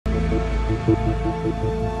Dear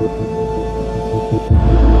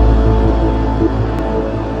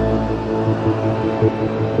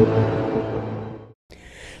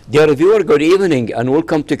viewer, good evening and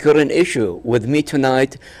welcome to Current Issue. With me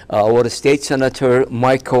tonight, our State Senator,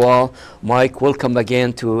 Mike KOWALL. Mike, welcome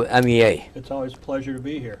again to MEA. It's always a pleasure to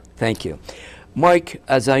be here. Thank you. Mike,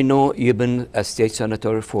 as I know, you've been a State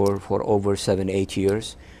Senator for over 7-8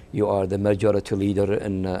 years. You are the majority leader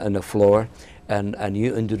in the floor, and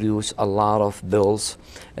you introduced a lot of bills,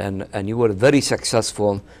 and you were very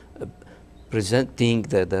successful presenting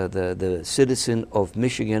the citizen of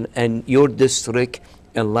Michigan and your district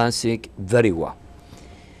in Lansing very well.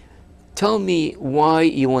 Tell me why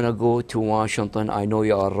you want to go to Washington. I know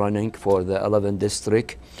you are running for the 11th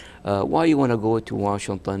district. Why you want to go to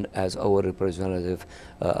Washington as our representative,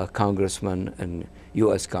 congressman and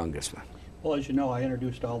U.S. congressman? Well, as you know, I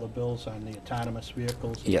introduced all the bills on the autonomous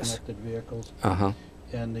vehicles, the connected vehicles,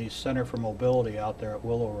 and the Center for Mobility out there at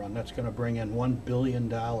Willow Run. That's going to bring in $1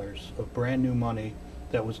 billion of brand new money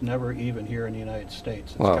that was never even here in the United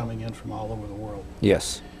States. It's coming in from all over the world.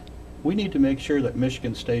 Yes. We need to make sure that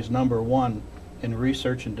Michigan stays #1 in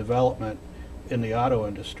research and development in the auto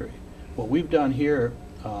industry. What we've done here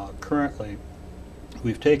currently,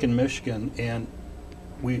 we've taken Michigan and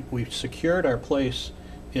we've secured our place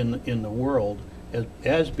in the world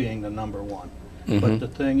as being the #1. But the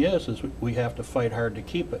thing is we have to fight hard to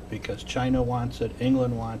keep it because China wants it,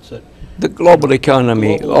 England wants it. The global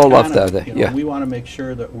economy, all of that. Yeah. We want to make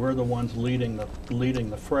sure that we're the ones leading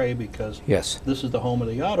the fray because this is the home of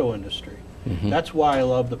the auto industry. That's why I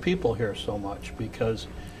love the people here so much because,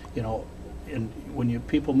 you know, when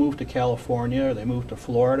people move to California or they move to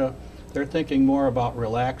Florida, they're thinking more about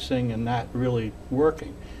relaxing and not really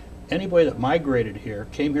working. Anybody that migrated here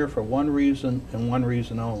came here for one reason and one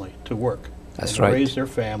reason only, to work. That's to raise their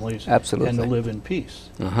families and to live in peace.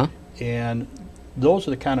 And those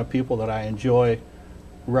are the kind of people that I enjoy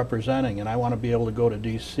representing, and I want to be able to go to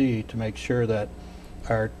D.C. to make sure that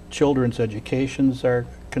our children's educations are,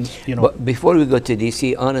 you know. But before we go to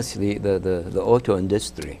D.C., honestly, the auto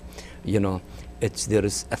industry, you know, there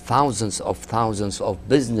is thousands of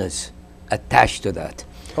business attached to that.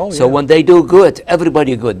 So when they do good,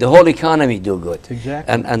 everybody good. The whole economy do good.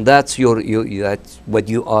 Exactly. And that's that's what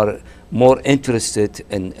you are more interested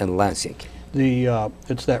in Lansing.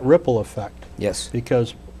 It's that ripple effect. Yes.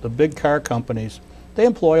 Because the big car companies, they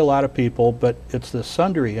employ a lot of people, but it's the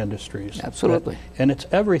sundry industries. Absolutely. And it's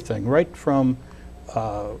everything, right from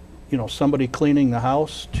you know, somebody cleaning the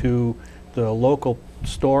house to the local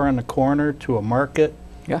store on the corner to a market.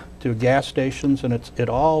 To gas stations, and it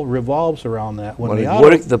all revolves around that. When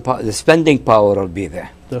the spending power will be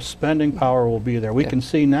there. The spending power will be there. We can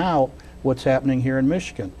see now what's happening here in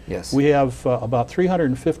Michigan. Yes. We have about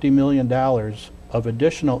 $350 million of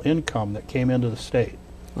additional income that came into the state.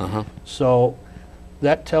 So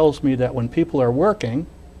that tells me that when people are working,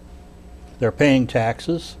 they're paying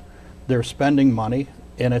taxes, they're spending money,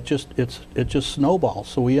 and it just snowballs.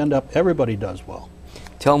 So we end up, everybody does well.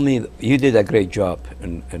 Tell me, you did a great job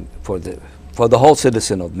for the whole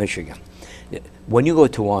citizen of Michigan. When you go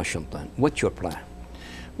to Washington, what's your plan?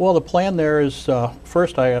 Well, the plan there is,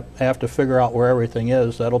 first I have to figure out where everything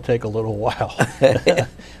is. That'll take a little while.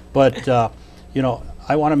 But, you know,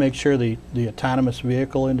 I want to make sure the autonomous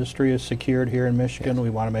vehicle industry is secured here in Michigan.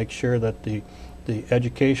 We want to make sure that the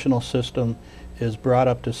educational system is brought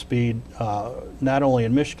up to speed, not only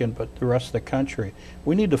in Michigan, but the rest of the country.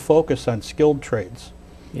 We need to focus on skilled trades.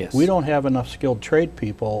 Yes. We don't have enough skilled trade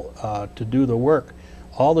people to do the work.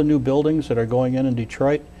 All the new buildings that are going in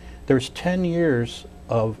Detroit, there's 10 years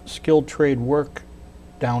of skilled trade work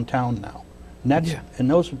downtown now. And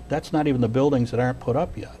that's not even the buildings that aren't put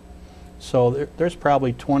up yet. So there's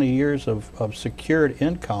probably 20 years of secured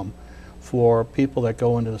income for people that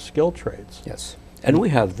go into the skilled trades. Yes. And we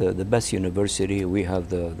have the best university, we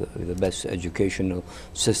have the best educational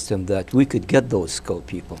system that we could get those skilled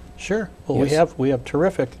people. Sure. Well, we have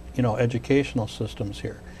terrific, you know, educational systems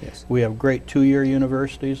here. Yes. We have great 2-year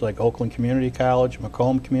universities like Oakland Community College,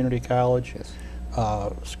 Macomb Community College,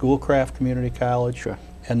 Schoolcraft Community College,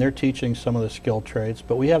 and they're teaching some of the skilled trades.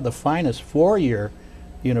 But we have the finest 4-year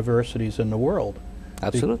universities in the world.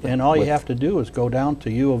 Absolutely. And all you have to do is go down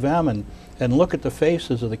to U of M and look at the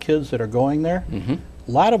faces of the kids that are going there. A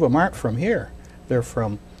lot of them aren't from here. They're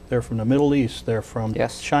from the Middle East, they're from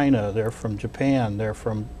China, they're from Japan, they're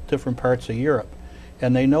from different parts of Europe.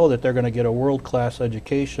 And they know that they're going to get a world-class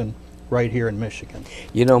education right here in Michigan.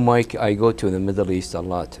 You know, Mike, I go to the Middle East a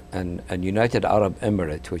lot, and United Arab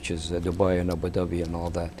Emirates, which is Dubai and Abu Dhabi and all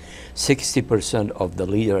that, 60% of the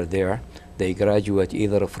leaders there, they graduate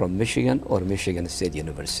either from Michigan or Michigan State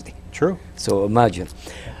University. True. So imagine.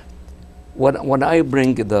 When I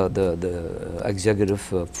bring the executive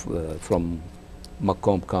from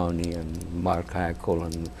Macomb County and Mark Hackle,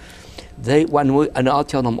 and and I'll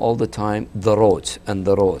tell them all the time the roads,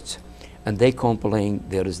 and they complain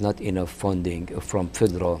there is not enough funding from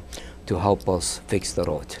federal to help us fix the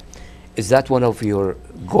road. Is that one of your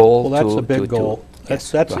goals? Well, that's a big goal.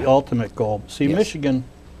 Yes, That's the ultimate goal. See, Yes. Michigan,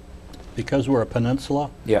 because we're a peninsula,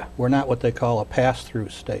 Yeah. we're not what they call a pass-through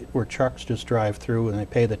state, where trucks just drive through and they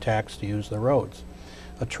pay the tax to use the roads.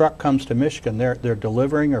 A truck comes to Michigan, they're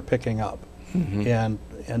delivering or picking up, and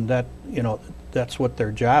that, you know, that's what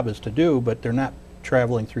their job is to do, but they're not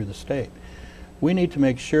traveling through the state. We need to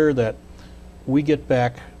make sure that we get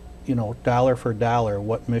back, you know, dollar for dollar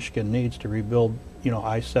what Michigan needs to rebuild, you know,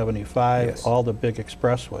 I-75, Yes. all the big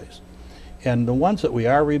expressways. And the ones that we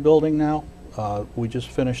are rebuilding now, we just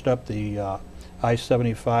finished up the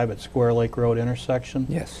I-75 at Square Lake Road intersection.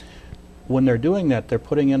 Yes. When they're doing that, they're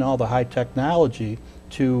putting in all the high technology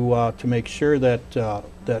to make sure that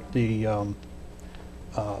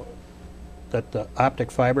that the optic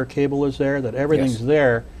fiber cable is there, that everything's Yes.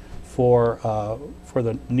 there for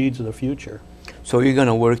the needs of the future. So you're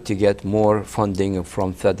going to work to get more funding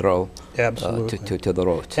from federal Absolutely. to the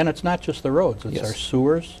road. And it's not just the roads, it's Yes. our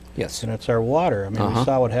sewers, Yes. and it's our water. I mean, we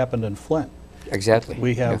saw what happened in Flint. Exactly.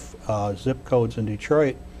 We have zip codes in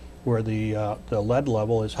Detroit where the lead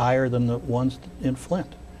level is higher than the ones in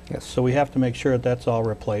Flint. Yes. So we have to make sure that that's all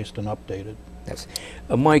replaced and updated. Yes.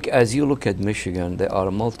 Mike, as you look at Michigan, there are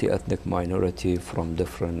a multi-ethnic minority from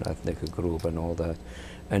different ethnic group and all that.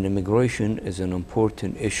 And immigration is an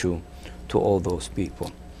important issue to all those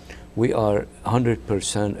people. We are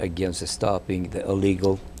 100% against stopping the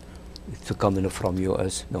illegal to come in from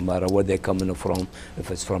U.S., no matter where they're coming from, if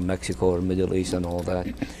it's from Mexico or Middle East and all that.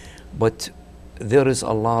 But there is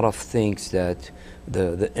a lot of things that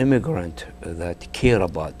the immigrant that care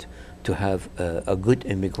about to have a good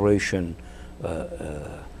immigration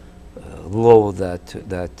law that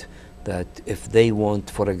if they want,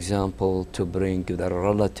 for example, to bring their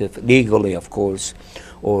relative, legally of course,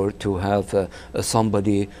 or to have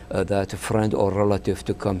somebody that a friend or relative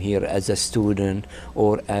to come here as a student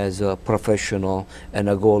or as a professional and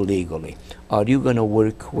go legally. Are you going to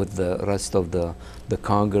work with the rest of the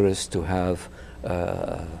Congress to have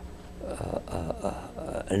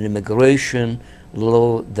an immigration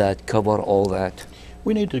law that cover all that?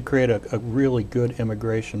 We need to create a really good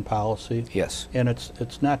immigration policy. Yes. And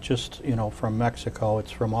it's not just, you know, from Mexico,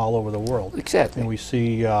 it's from all over the world. Exactly. And we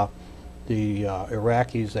see the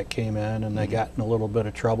Iraqis that came in and they got in a little bit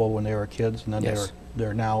of trouble when they were kids, and then Yes.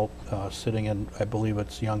 they're now sitting in, I believe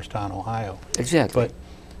it's Youngstown, Ohio. Exactly. But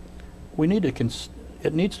we need to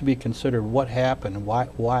it needs to be considered what happened and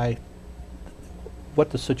why what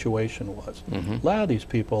the situation was. A lot of these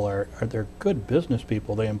people they're good business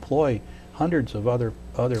people. They employ hundreds of other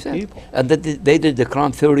Exactly. people. And they did the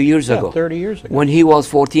crime 30 years Yeah, ago. 30 years ago. When he was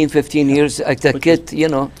 14, 15 years, a kid, you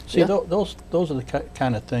know. See, those are the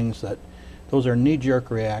kind of things that, those are knee-jerk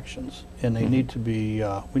reactions, and they need to be,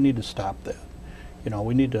 we need to stop that. You know,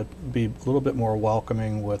 we need to be a little bit more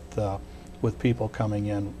welcoming with people coming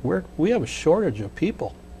in. We have a shortage of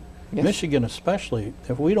people. Yes. Michigan especially,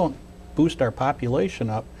 if we don't boost our population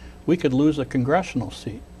up, we could lose a congressional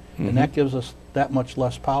seat. And that gives us that much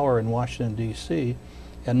less power in Washington, D.C.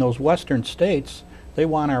 And those western states, they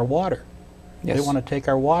want our water. Yes. They want to take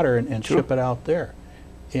our water and True. ship it out there.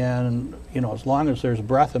 And, you know, as long as there's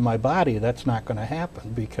breath in my body, that's not going to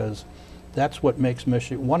happen, because that's what makes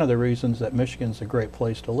Michigan, one of the reasons that Michigan's a great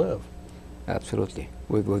place to live. Absolutely,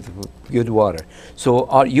 with good water.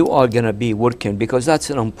 So you are going to be working, because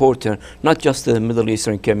that's an important, not just to the Middle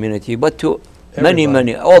Eastern community, but to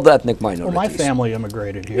Everybody. all the ethnic minorities. Well, my family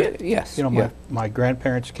immigrated here. Yes. You know, yeah. my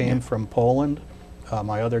grandparents came from Poland.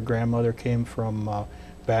 My other grandmother came from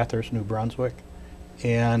Bathurst, New Brunswick.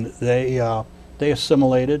 And they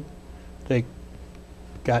assimilated. They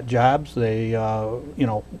got jobs. They, you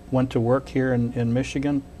know, went to work here in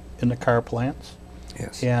Michigan in the car plants.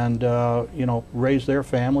 Yes. And, you know, raised their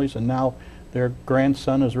families. And now their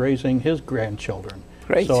grandson is raising his grandchildren.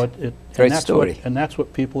 Great. So Great story. And that's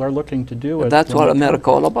what people are looking to do. That's what America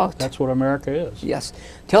all about. That's what America is. Yes.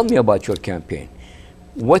 Tell me about your campaign.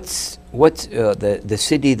 What's the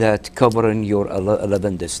city that covering your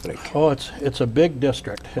 11 district? Oh, it's a big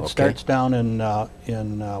district. It Okay. starts down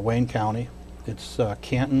in Wayne County. It's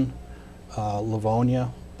Canton,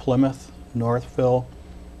 Livonia, Plymouth, Northville.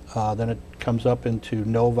 Then it comes up into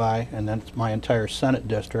Novi, and then it's my entire Senate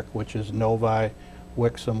district, which is Novi,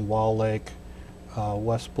 Wixom, Wall Lake,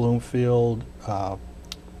 West Bloomfield,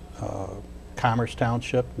 Commerce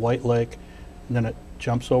Township, White Lake, and then it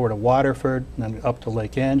jumps over to Waterford, and then up to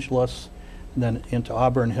Lake Angeles, and then into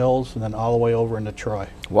Auburn Hills, and then all the way over into Troy.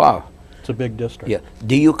 Wow. It's a big district. Yeah.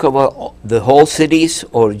 Do you cover the whole cities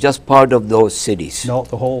or just part of those cities? No,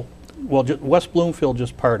 the whole, well, West Bloomfield,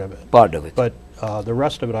 just part of it. Part of it. But the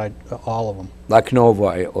rest of it, all of them. Like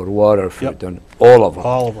Novi or Waterford, Yep. and all of them.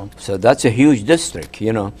 All of them. So that's a huge district,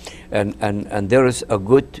 you know, and there is a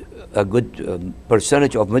good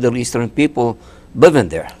percentage of Middle Eastern people living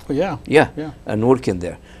there. Well, yeah. Yeah, Yeah. and working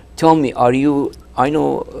there. Tell me, are you? I know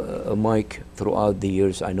Mike. Throughout the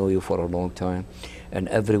years, I know you for a long time, and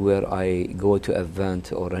everywhere I go to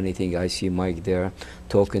event or anything, I see Mike there,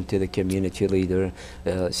 talking to the community leader,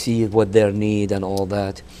 see what their need and all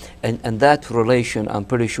that, and that relation, I'm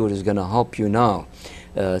pretty sure, is going to help you now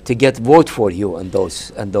to get vote for you in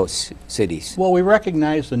those cities. Well, we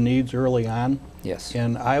recognized the needs early on. Yes.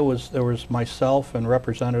 And there was myself and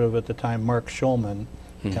representative at the time, Mark Schulman,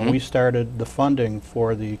 Mhm. and we started the funding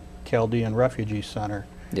for the Chaldean Refugee Center.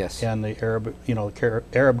 Yes. And the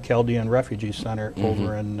Arab Chaldean Refugee Center Mhm.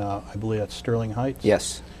 over in, I believe that's Sterling Heights.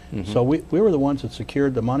 Yes. Mhm. So we were the ones that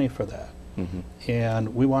secured the money for that. Mhm.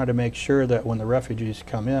 And we wanted to make sure that when the refugees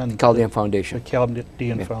come in, Chaldean the Foundation. Chaldean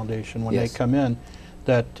Yeah. Foundation, when Yes. they come in,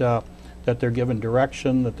 that they're given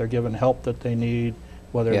direction, that they're given help that they need,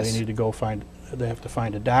 whether Yes. they need to go they have to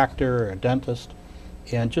find a doctor or a dentist,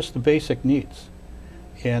 and just the basic needs.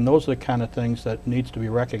 And those are the kind of things that needs to be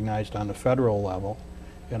recognized on the federal level.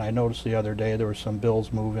 And I noticed the other day there were some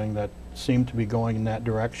bills moving that seemed to be going in that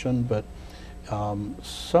direction, but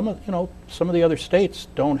some of the other states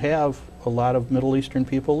don't have a lot of Middle Eastern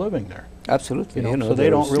people living there. Absolutely. So they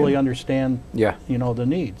don't there's, really understand Yeah. the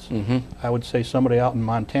needs. Mhm. I would say somebody out in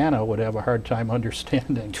Montana would have a hard time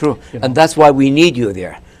understanding. True, you know. and that's why we need you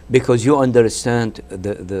there, because you understand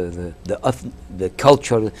the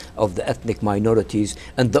culture of the ethnic minorities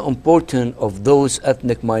and the importance of those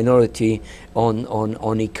ethnic minority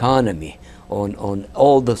on economy, on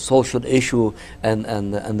all the social issue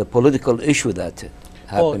and the political issue that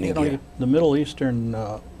happening here. The Middle Eastern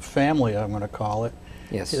family, I'm going to call it,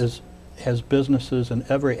 Yes. has businesses in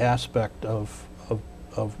every aspect of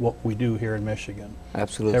what we do here in Michigan.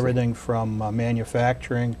 Absolutely. Everything from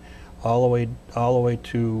manufacturing, all the way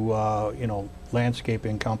to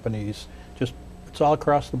landscaping companies. Just it's all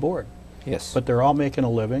across the board. Yes. But they're all making a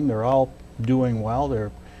living. They're all doing well.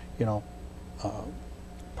 They're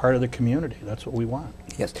part of the community. That's what we want.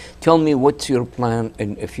 Yes. Tell me, what's your plan,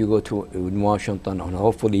 and if you go to in Washington, and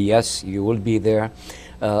hopefully, yes, you will be there,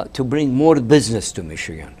 to bring more business to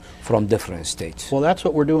Michigan from different states? Well, that's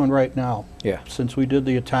what we're doing right now. Yeah. Since we did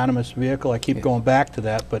the autonomous vehicle, I keep Yeah. going back to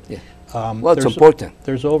that, but Yeah. Well, it's there's- important.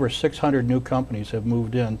 There's over 600 new companies have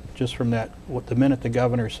moved in just from that, the minute the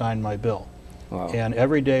governor signed my bill. Wow. And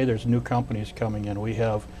every day there's new companies coming in. We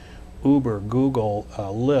have Uber, Google,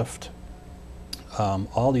 Lyft,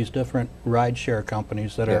 all these different rideshare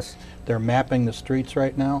companies that Yes. they're mapping the streets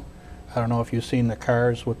right now. I don't know if you've seen the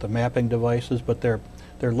cars with the mapping devices, but they're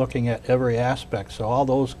looking at every aspect. So all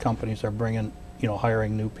those companies are bringing,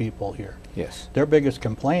 hiring new people here. Yes. Their biggest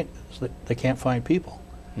complaint is that they can't find people.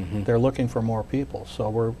 Mhm. They're looking for more people. So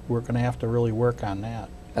we're going to have to really work on that.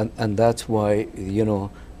 And that's why,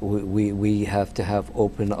 we have to have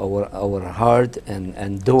open our heart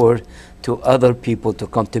and door to other people to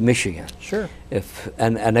come to Michigan. Sure.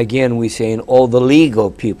 And again, we're saying all the legal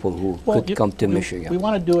people who could come to we Michigan. We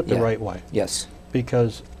want to do it the Yeah. right way, Yes.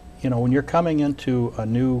 because when you're coming into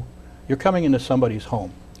you're coming into somebody's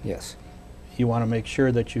home. Yes. You want to make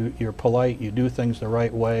sure that you're polite, you do things the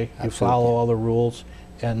right way, you Absolutely. follow all the rules,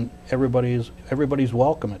 and everybody's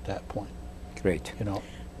welcome at that point. Great.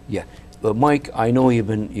 Yeah. But Mike, I know you've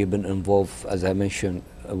been involved, as I mentioned,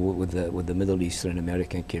 with the Middle Eastern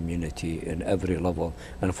American community in every level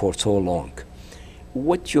and for so long.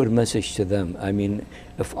 What's your message to them? I mean,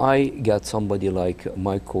 if I got somebody like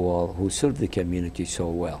Mike KOWALL who served the community so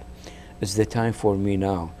well, it's the time for me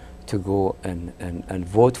now to go and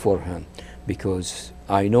vote for him, because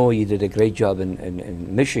I know you did a great job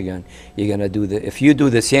in Michigan. You're gonna if you do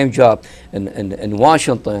the same job in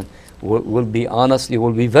Washington, we'll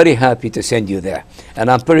be very happy to send you there, and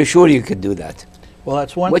I'm pretty sure you could do that. Well,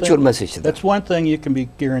 that's one What's thing. your message to them? That's one thing you can be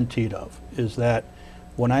guaranteed of, is that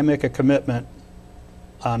when I make a commitment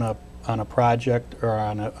on a project or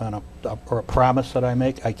or a promise that I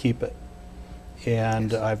make, I keep it.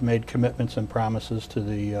 And Yes. I've made commitments and promises to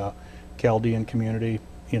the Chaldean community,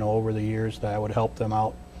 over the years, that I would help them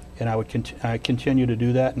out, and I continue to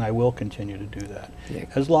do that, and I will continue to do that. Yeah.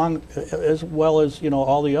 As well as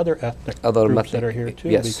all the other ethnic Other groups ethnic, that are here too,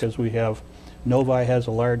 yes. because we have Novi has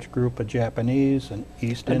a large group of Japanese and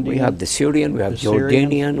East And Indian. we have the Syrian, we have the Syrians,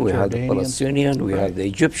 Jordanian, we have the Jordanians. Palestinian, we have Right. the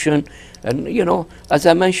Egyptian, and you know, as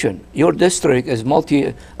I mentioned, your district is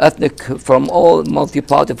multi-ethnic from all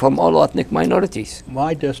multi-party from all ethnic minorities.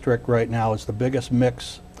 My district right now is the biggest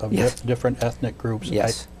mix of Yes. different ethnic groups.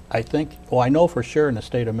 Yes. I think, well, I know for sure in the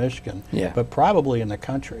state of Michigan, Yeah. but probably in the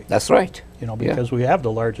country. That's right. You know, Yeah. because we have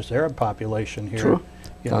the largest Arab population here. True.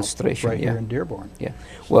 You know, Concentration, right yeah. here in Dearborn. Yeah.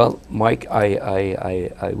 Well, Mike,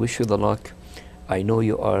 I wish you the luck. I know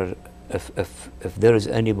you are, if there is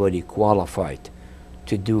anybody qualified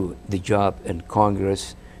to do the job in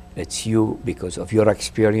Congress, it's you because of your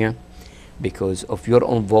experience, because of your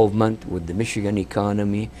involvement with the Michigan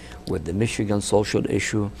economy, with the Michigan social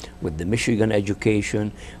issue, with the Michigan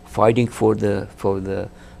education, fighting for the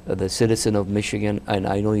citizen of Michigan, and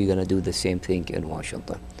I know you're going to do the same thing in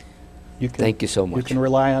Washington. Thank you so much. You can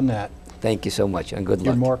rely on that. Thank you so much, and good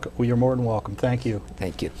luck. You're more than welcome. Thank you.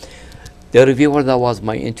 Thank you. The reviewer, that was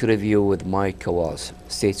my interview with Mike KOWALL,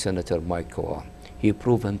 State Senator Mike KOWALL. He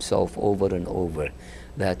proved himself over and over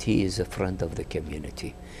that he is a friend of the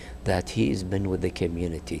community, that he has been with the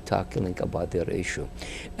community, talking about their issue,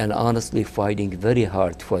 and honestly fighting very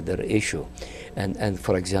hard for their issue. And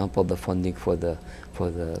for example, the funding for the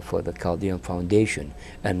Chaldean Foundation,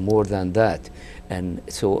 and more than that. And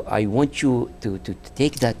so I want you to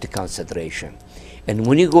take that to consideration. And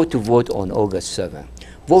when you go to vote on August 7th,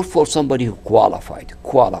 vote for somebody who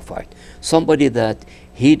qualified, somebody that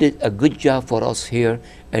he did a good job for us here,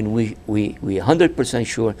 and we 100%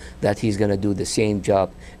 sure that he's going to do the same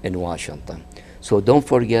job in Washington. So don't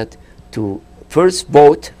forget to first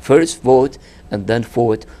vote, and then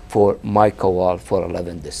vote for Mike KOWALL for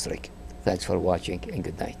 11th District. Thanks for watching, and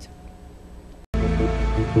good night.